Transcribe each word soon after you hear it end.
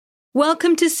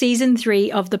Welcome to Season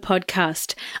 3 of the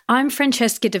podcast. I'm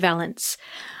Francesca de Valence.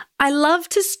 I love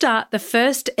to start the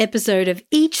first episode of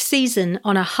each season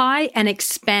on a high and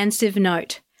expansive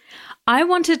note. I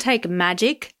want to take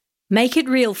magic, make it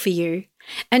real for you,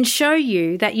 and show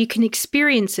you that you can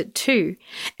experience it too.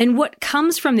 And what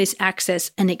comes from this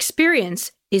access and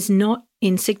experience is not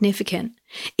insignificant.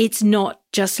 It's not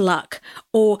just luck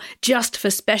or just for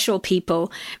special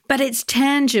people, but it's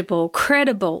tangible,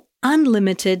 credible,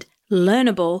 unlimited,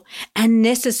 learnable, and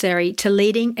necessary to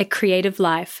leading a creative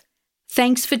life.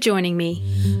 Thanks for joining me.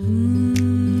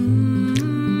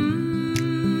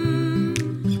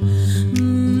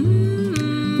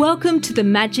 Welcome to the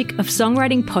Magic of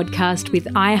Songwriting podcast with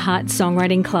iHeart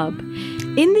Songwriting Club.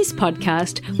 In this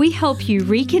podcast, we help you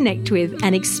reconnect with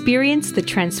and experience the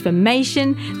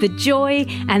transformation, the joy,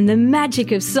 and the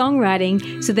magic of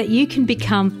songwriting so that you can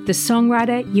become the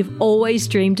songwriter you've always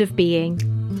dreamed of being.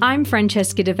 I'm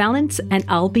Francesca de Valence, and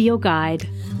I'll be your guide.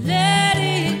 Let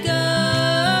it go.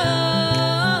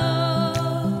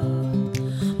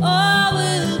 All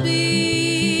will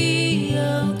be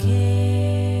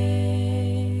okay.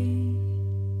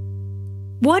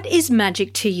 What is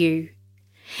magic to you?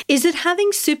 Is it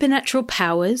having supernatural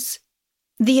powers?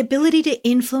 The ability to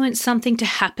influence something to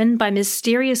happen by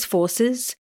mysterious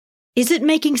forces? Is it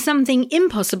making something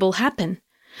impossible happen?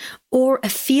 Or a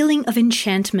feeling of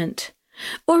enchantment?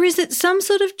 Or is it some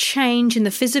sort of change in the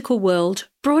physical world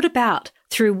brought about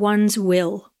through one's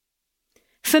will?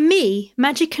 For me,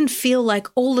 magic can feel like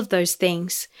all of those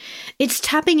things. It's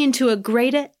tapping into a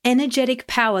greater energetic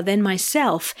power than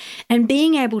myself and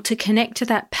being able to connect to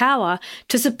that power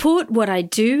to support what I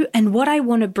do and what I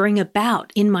want to bring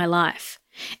about in my life.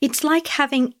 It's like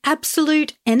having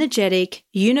absolute, energetic,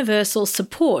 universal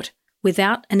support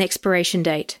without an expiration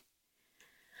date.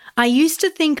 I used to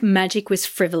think magic was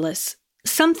frivolous.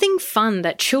 Something fun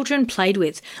that children played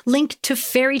with, linked to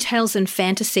fairy tales and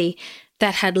fantasy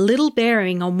that had little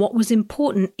bearing on what was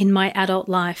important in my adult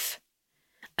life.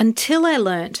 Until I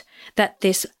learnt that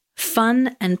this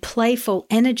fun and playful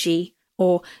energy,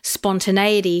 or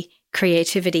spontaneity,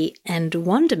 creativity, and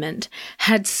wonderment,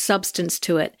 had substance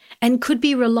to it and could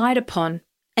be relied upon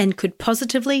and could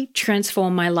positively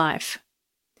transform my life.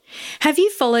 Have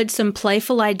you followed some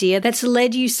playful idea that's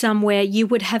led you somewhere you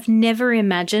would have never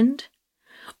imagined?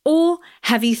 Or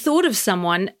have you thought of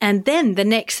someone and then the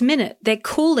next minute they're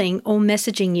calling or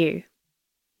messaging you?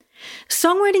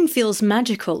 Songwriting feels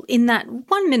magical in that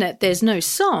 1 minute there's no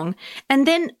song and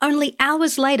then only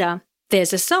hours later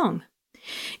there's a song.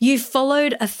 You've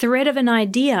followed a thread of an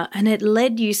idea and it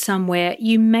led you somewhere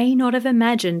you may not have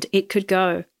imagined it could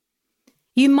go.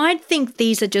 You might think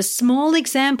these are just small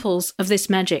examples of this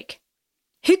magic.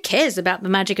 Who cares about the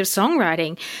magic of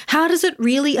songwriting? How does it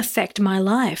really affect my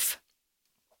life?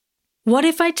 What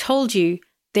if I told you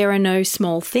there are no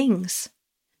small things?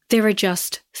 There are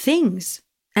just things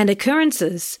and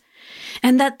occurrences,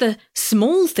 and that the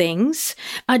small things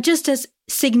are just as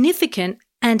significant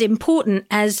and important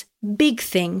as big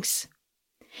things.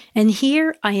 And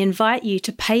here I invite you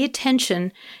to pay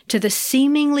attention to the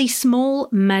seemingly small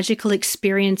magical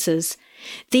experiences.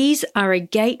 These are a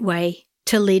gateway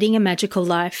to leading a magical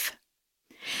life.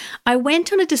 I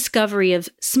went on a discovery of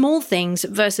small things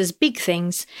versus big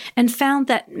things and found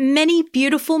that many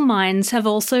beautiful minds have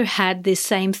also had this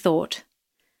same thought.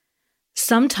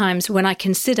 Sometimes when I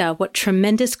consider what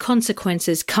tremendous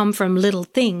consequences come from little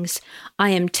things, I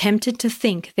am tempted to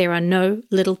think there are no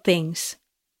little things.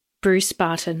 Bruce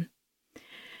Barton.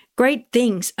 Great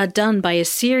things are done by a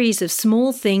series of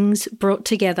small things brought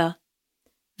together.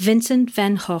 Vincent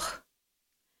van Gogh.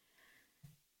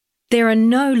 There are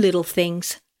no little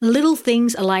things. Little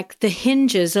things are like the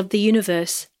hinges of the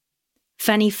universe.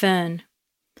 Fanny Fern.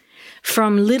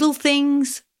 From little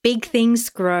things, big things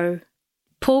grow.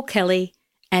 Paul Kelly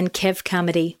and Kev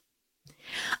Carmody.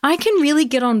 I can really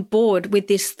get on board with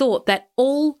this thought that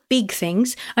all big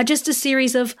things are just a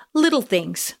series of little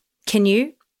things. Can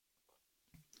you?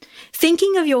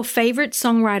 Thinking of your favourite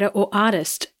songwriter or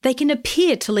artist, they can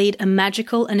appear to lead a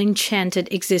magical and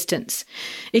enchanted existence.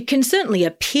 It can certainly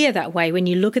appear that way when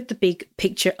you look at the big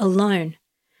picture alone.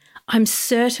 I'm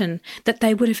certain that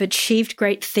they would have achieved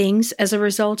great things as a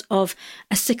result of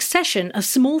a succession of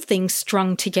small things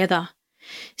strung together.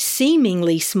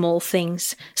 Seemingly small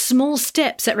things, small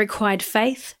steps that required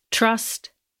faith, trust,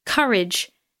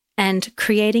 courage, and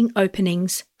creating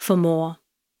openings for more.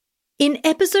 In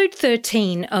episode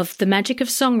 13 of The Magic of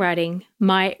Songwriting,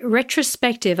 my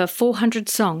retrospective of 400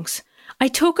 songs, I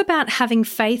talk about having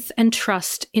faith and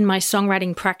trust in my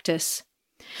songwriting practice.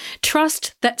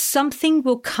 Trust that something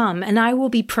will come and I will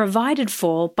be provided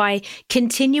for by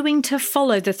continuing to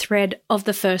follow the thread of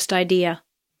the first idea.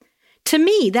 To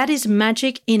me, that is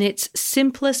magic in its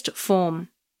simplest form.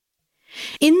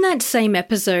 In that same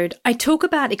episode, I talk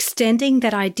about extending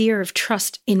that idea of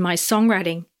trust in my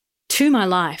songwriting to my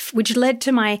life, which led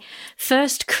to my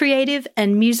first creative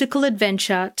and musical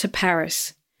adventure to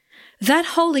Paris. That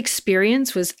whole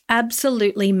experience was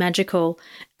absolutely magical,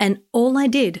 and all I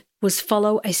did was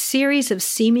follow a series of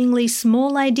seemingly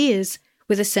small ideas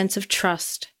with a sense of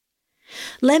trust.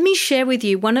 Let me share with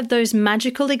you one of those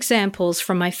magical examples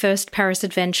from my first Paris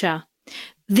adventure.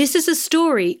 This is a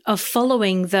story of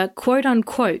following the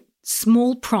quote-unquote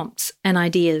small prompts and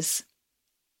ideas.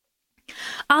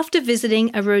 After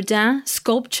visiting a Rodin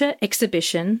sculpture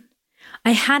exhibition,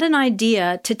 I had an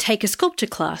idea to take a sculpture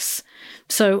class,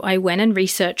 so I went and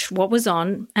researched what was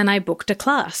on and I booked a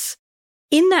class.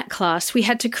 In that class, we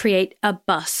had to create a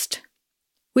bust.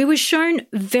 We were shown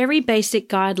very basic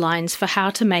guidelines for how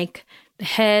to make the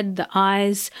head, the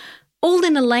eyes, all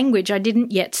in a language I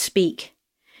didn't yet speak.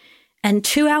 And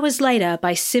 2 hours later,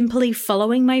 by simply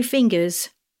following my fingers,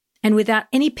 and without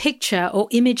any picture or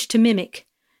image to mimic,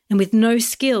 and with no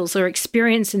skills or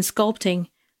experience in sculpting,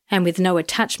 and with no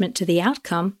attachment to the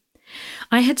outcome,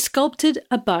 I had sculpted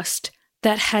a bust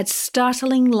that had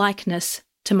startling likeness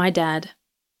to my dad.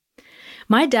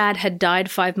 My dad had died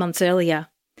 5 months earlier.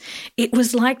 It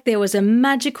was like there was a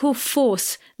magical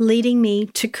force leading me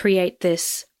to create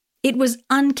this. It was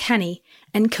uncanny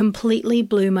and completely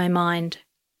blew my mind.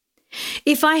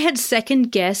 If I had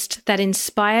second-guessed that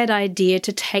inspired idea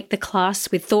to take the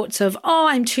class with thoughts of,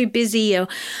 I'm too busy, or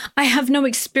I have no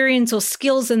experience or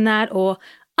skills in that, or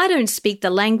I don't speak the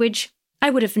language, I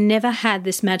would have never had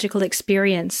this magical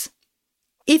experience.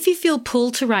 If you feel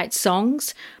pulled to write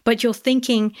songs, but you're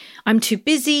thinking, I'm too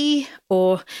busy,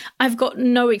 or I've got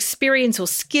no experience or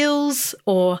skills,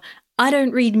 or I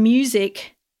don't read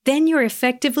music, then you're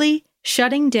effectively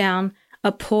shutting down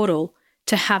a portal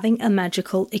to having a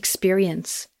magical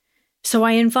experience. So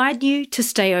I invite you to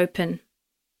stay open.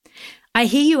 I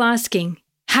hear you asking,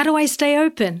 how do I stay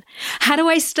open? How do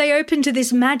I stay open to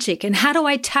this magic? And how do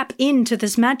I tap into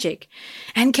this magic?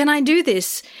 And can I do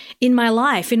this in my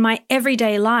life, in my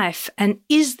everyday life? And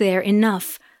is there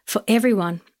enough for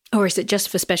everyone? Or is it just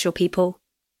for special people?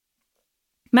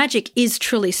 Magic is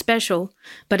truly special,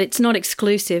 but it's not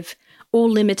exclusive or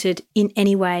limited in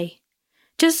any way.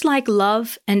 Just like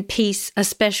love and peace are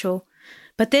special,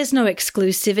 but there's no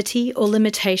exclusivity or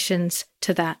limitations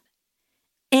to that.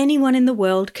 Anyone in the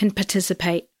world can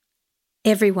participate.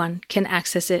 Everyone can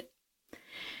access it.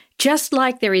 Just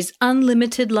like there is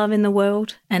unlimited love in the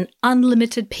world and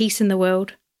unlimited peace in the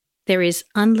world, there is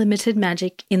unlimited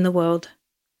magic in the world.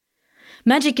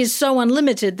 Magic is so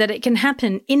unlimited that it can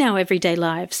happen in our everyday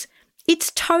lives.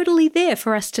 It's totally there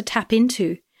for us to tap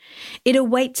into. It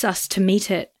awaits us to meet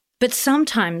it. But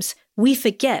sometimes we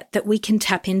forget that we can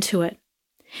tap into it.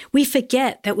 We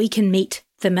forget that we can meet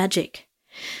the magic.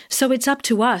 So it's up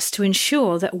to us to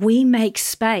ensure that we make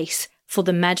space for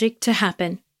the magic to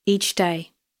happen each day.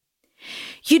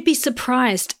 You'd be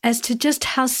surprised as to just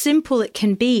how simple it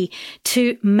can be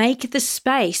to make the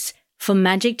space for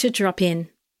magic to drop in.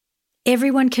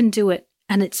 Everyone can do it,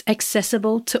 and it's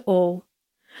accessible to all.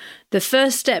 The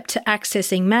first step to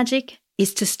accessing magic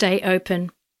is to stay open.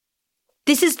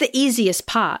 This is the easiest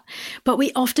part, but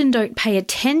we often don't pay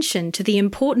attention to the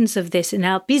importance of this in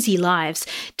our busy lives,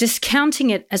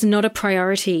 discounting it as not a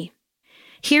priority.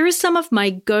 Here are some of my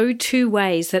go-to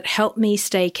ways that help me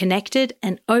stay connected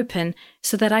and open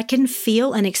so that I can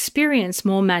feel and experience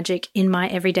more magic in my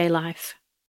everyday life.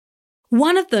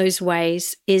 One of those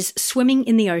ways is swimming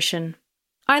in the ocean.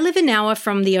 I live an hour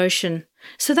from the ocean,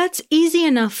 so that's easy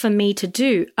enough for me to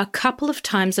do a couple of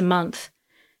times a month.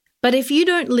 But if you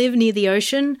don't live near the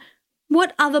ocean,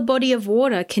 what other body of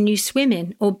water can you swim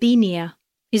in or be near?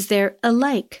 Is there a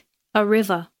lake, a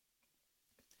river,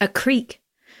 a creek,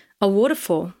 a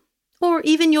waterfall, or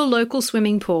even your local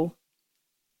swimming pool?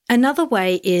 Another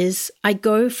way is I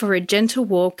go for a gentle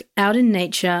walk out in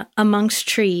nature amongst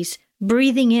trees,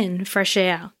 breathing in fresh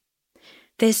air.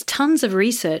 There's tons of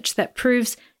research that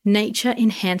proves nature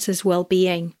enhances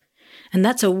well-being, and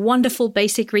that's a wonderful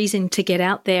basic reason to get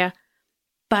out there.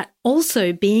 But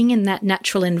also being in that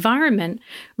natural environment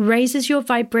raises your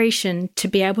vibration to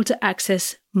be able to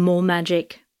access more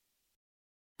magic.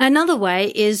 Another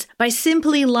way is by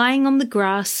simply lying on the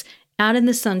grass out in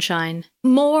the sunshine.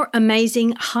 More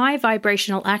amazing high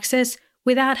vibrational access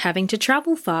without having to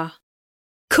travel far.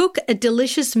 Cook a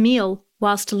delicious meal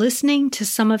whilst listening to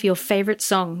some of your favorite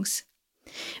songs.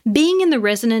 Being in the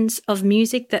resonance of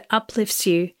music that uplifts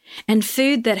you and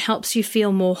food that helps you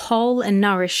feel more whole and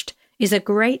nourished is a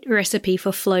great recipe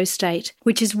for flow state,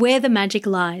 which is where the magic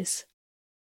lies.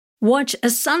 Watch a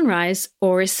sunrise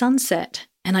or a sunset,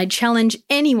 and I challenge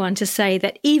anyone to say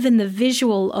that even the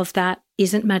visual of that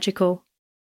isn't magical.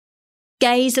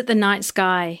 Gaze at the night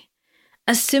sky,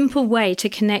 a simple way to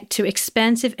connect to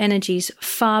expansive energies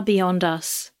far beyond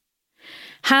us.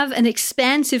 Have an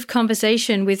expansive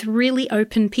conversation with really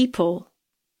open people.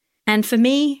 And for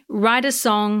me, write a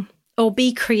song or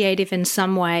be creative in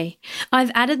some way.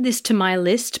 I've added this to my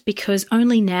list because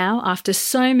only now, after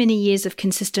so many years of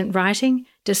consistent writing,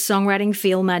 does songwriting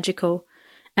feel magical.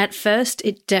 At first,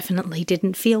 it definitely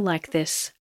didn't feel like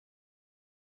this.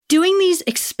 Doing these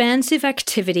expansive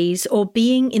activities or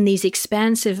being in these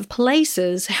expansive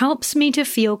places helps me to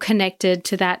feel connected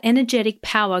to that energetic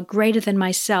power greater than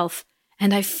myself,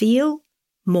 and I feel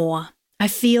more. I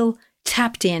feel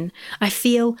tapped in. I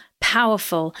feel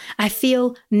powerful. I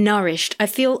feel nourished. I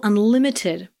feel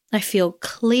unlimited. I feel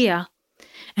clear.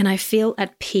 And I feel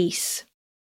at peace.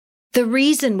 The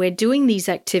reason we're doing these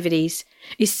activities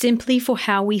is simply for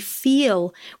how we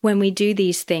feel when we do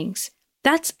these things.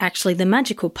 That's actually the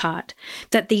magical part,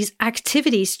 that these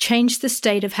activities change the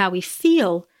state of how we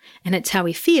feel, and it's how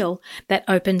we feel that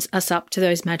opens us up to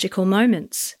those magical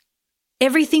moments.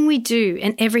 Everything we do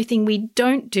and everything we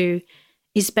don't do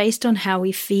is based on how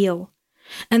we feel.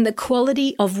 And the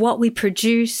quality of what we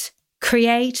produce,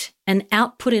 create, and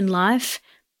output in life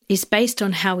is based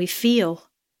on how we feel.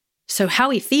 So how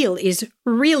we feel is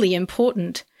really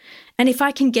important. And if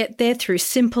I can get there through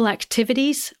simple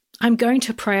activities, I'm going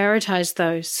to prioritize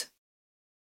those.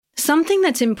 Something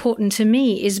that's important to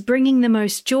me is bringing the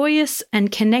most joyous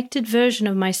and connected version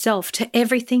of myself to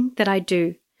everything that I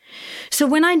do. So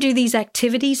when I do these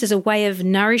activities as a way of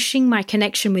nourishing my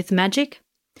connection with magic,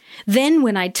 then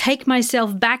when I take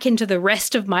myself back into the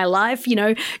rest of my life,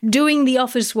 doing the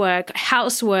office work,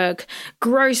 housework,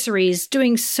 groceries,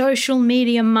 doing social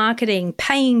media marketing,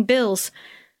 paying bills,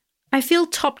 I feel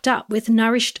topped up with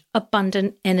nourished,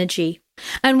 abundant energy.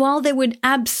 And while there would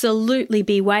absolutely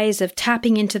be ways of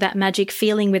tapping into that magic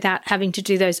feeling without having to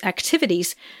do those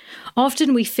activities,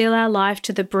 often we fill our life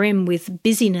to the brim with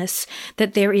busyness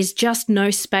that there is just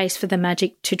no space for the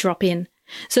magic to drop in.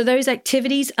 So those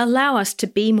activities allow us to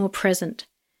be more present.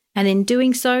 And in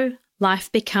doing so,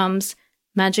 life becomes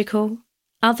magical,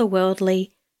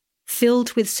 otherworldly,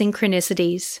 filled with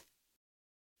synchronicities.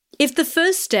 If the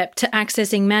first step to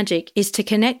accessing magic is to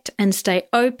connect and stay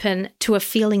open to a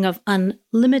feeling of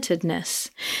unlimitedness,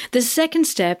 the second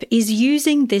step is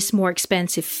using this more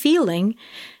expansive feeling,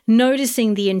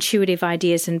 noticing the intuitive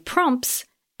ideas and prompts,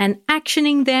 and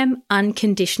actioning them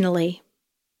unconditionally.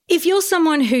 If you're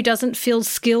someone who doesn't feel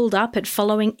skilled up at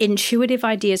following intuitive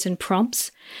ideas and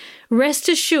prompts, rest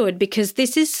assured because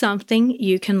this is something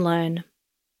you can learn.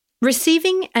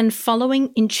 Receiving and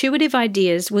following intuitive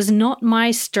ideas was not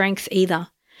my strength either.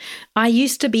 I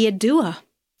used to be a doer.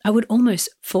 I would almost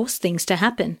force things to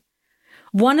happen.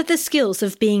 One of the skills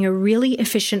of being a really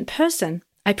efficient person,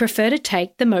 I prefer to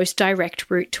take the most direct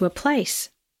route to a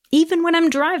place, even when I'm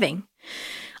driving.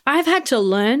 I've had to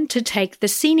learn to take the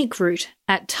scenic route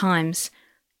at times,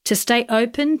 to stay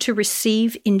open to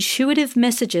receive intuitive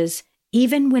messages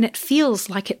even when it feels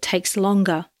like it takes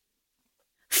longer.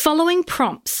 Following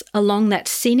prompts along that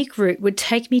scenic route would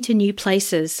take me to new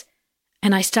places,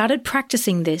 and I started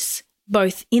practicing this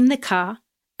both in the car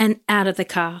and out of the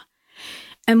car.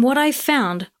 And what I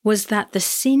found was that the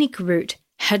scenic route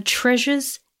had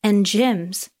treasures and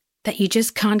gems that you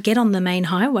just can't get on the main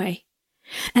highway.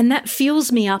 And that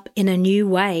fuels me up in a new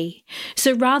way.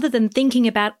 So rather than thinking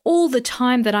about all the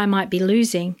time that I might be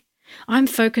losing, I'm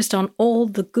focused on all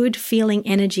the good feeling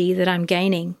energy that I'm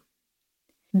gaining.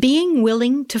 Being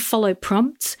willing to follow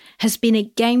prompts has been a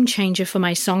game changer for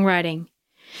my songwriting.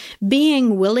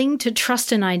 Being willing to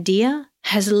trust an idea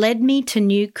has led me to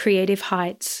new creative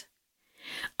heights.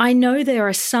 I know there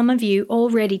are some of you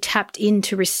already tapped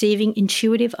into receiving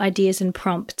intuitive ideas and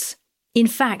prompts. In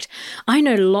fact, I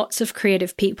know lots of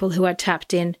creative people who are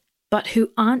tapped in, but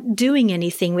who aren't doing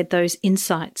anything with those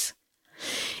insights.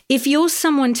 If you're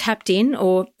someone tapped in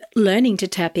or learning to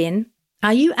tap in,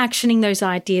 are you actioning those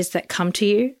ideas that come to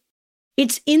you?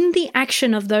 It's in the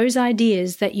action of those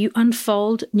ideas that you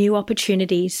unfold new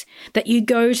opportunities, that you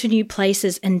go to new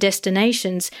places and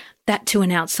destinations that to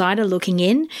an outsider looking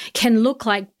in can look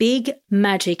like big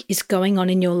magic is going on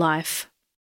in your life.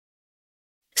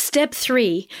 Step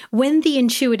 3, when the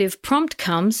intuitive prompt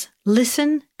comes,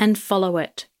 listen and follow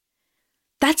it.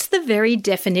 That's the very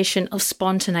definition of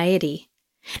spontaneity.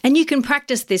 And you can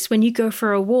practice this when you go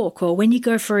for a walk or when you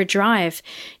go for a drive.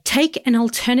 Take an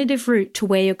alternative route to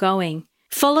where you're going.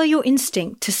 Follow your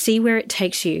instinct to see where it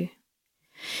takes you.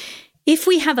 If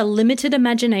we have a limited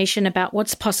imagination about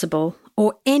what's possible,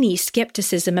 or any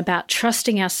skepticism about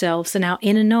trusting ourselves and our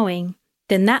inner knowing,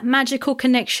 then that magical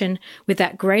connection with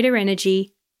that greater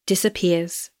energy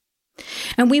disappears.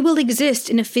 And we will exist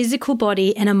in a physical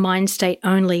body and a mind state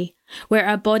only, where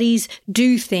our bodies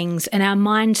do things and our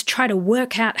minds try to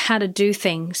work out how to do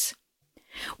things.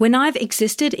 When I've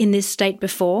existed in this state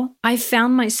before, I've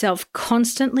found myself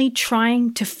constantly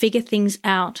trying to figure things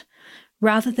out,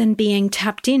 rather than being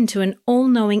tapped into an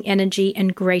all-knowing energy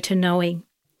and greater knowing.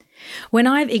 When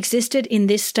I've existed in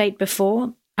this state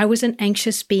before, I was an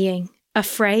anxious being,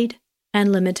 afraid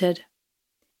and limited.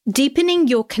 Deepening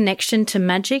your connection to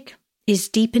magic is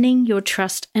deepening your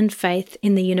trust and faith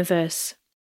in the universe.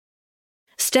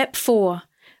 Step 4.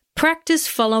 Practice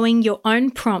following your own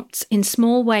prompts in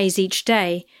small ways each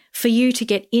day for you to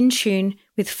get in tune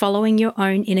with following your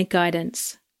own inner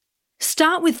guidance.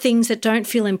 Start with things that don't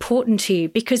feel important to you,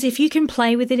 because if you can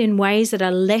play with it in ways that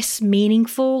are less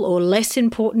meaningful or less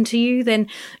important to you, then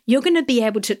you're going to be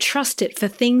able to trust it for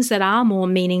things that are more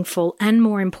meaningful and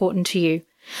more important to you.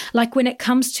 Like when it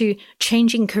comes to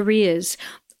changing careers,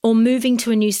 or moving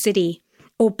to a new city,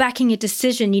 or backing a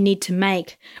decision you need to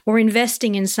make, or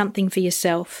investing in something for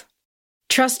yourself.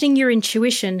 Trusting your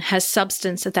intuition has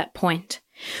substance at that point.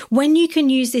 When you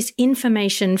can use this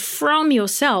information from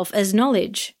yourself as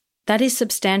knowledge, that is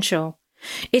substantial.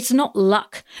 It's not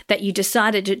luck that you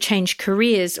decided to change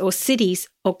careers or cities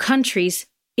or countries.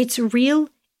 It's real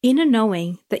inner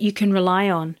knowing that you can rely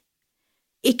on.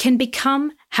 It can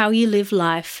become how you live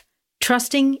life,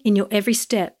 trusting in your every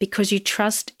step because you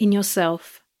trust in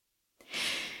yourself.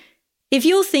 If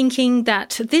you're thinking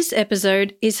that this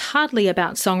episode is hardly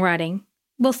about songwriting,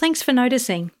 well, thanks for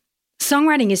noticing.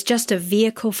 Songwriting is just a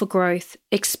vehicle for growth,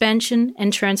 expansion,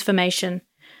 and transformation.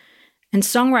 And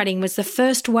songwriting was the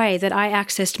first way that I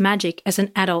accessed magic as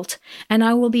an adult, and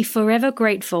I will be forever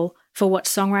grateful for what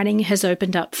songwriting has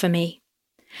opened up for me.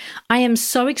 I am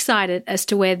so excited as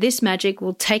to where this magic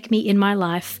will take me in my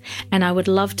life, and I would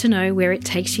love to know where it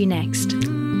takes you next.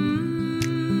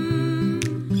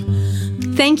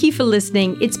 Thank you for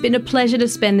listening. It's been a pleasure to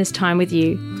spend this time with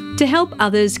you. To help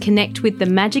others connect with the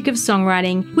magic of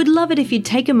songwriting, we'd love it if you'd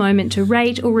take a moment to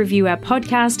rate or review our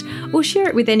podcast or share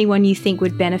it with anyone you think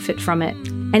would benefit from it.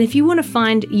 And if you want to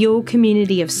find your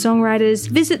community of songwriters,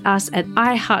 visit us at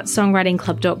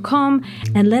iHeartSongwritingClub.com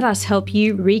and let us help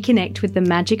you reconnect with the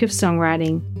magic of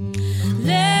songwriting.